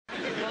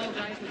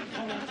tall guys with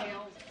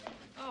ponytails.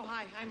 Oh,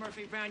 hi. I'm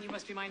Murphy Brown. You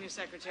must be my new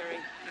secretary.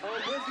 Oh,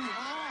 Murphy,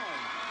 hi.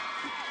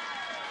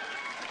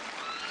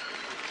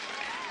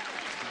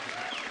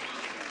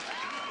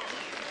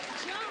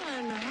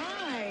 John,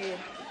 hi.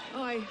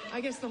 Oh,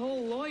 I guess the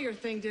whole lawyer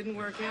thing didn't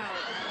work out.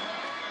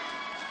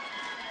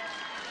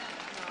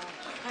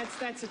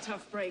 That's a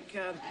tough break.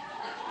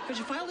 Could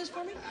you file this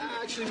for me?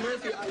 Actually,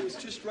 Murphy, I was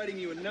just writing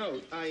you a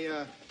note.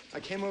 I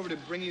came over to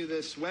bring you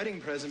this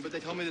wedding present, but they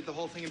told me that the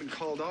whole thing had been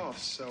called off,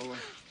 so...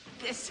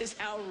 This is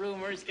how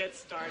rumors get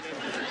started.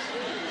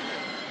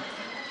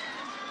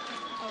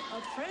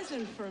 A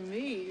present for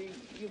me?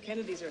 You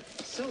Kennedys are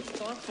so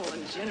thoughtful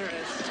and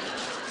generous.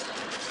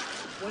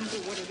 Wonder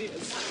what it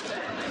is.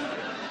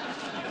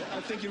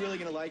 I think you're really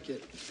going to like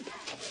it.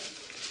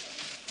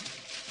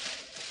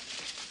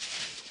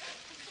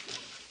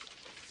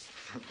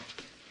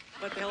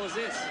 What the hell is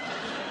this?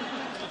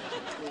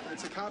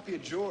 It's a copy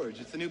of George.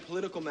 It's the new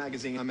political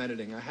magazine I'm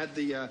editing. I had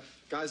the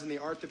guys in the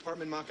art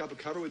department mock up a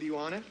cover with you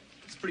on it.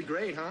 It's pretty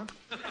great, huh?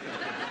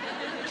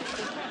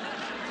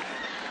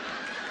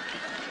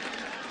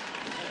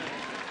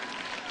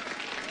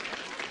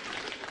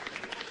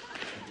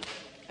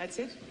 That's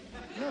it?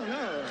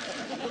 No.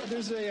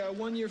 There's a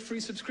one-year free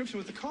subscription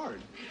with the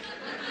card.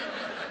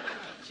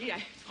 Gee,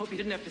 I hope you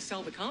didn't have to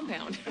sell the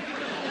compound.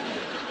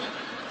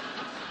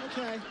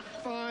 Okay,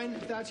 fine,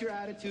 if that's your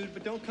attitude,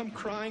 but don't come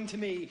crying to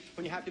me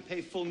when you have to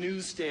pay full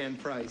newsstand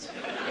price.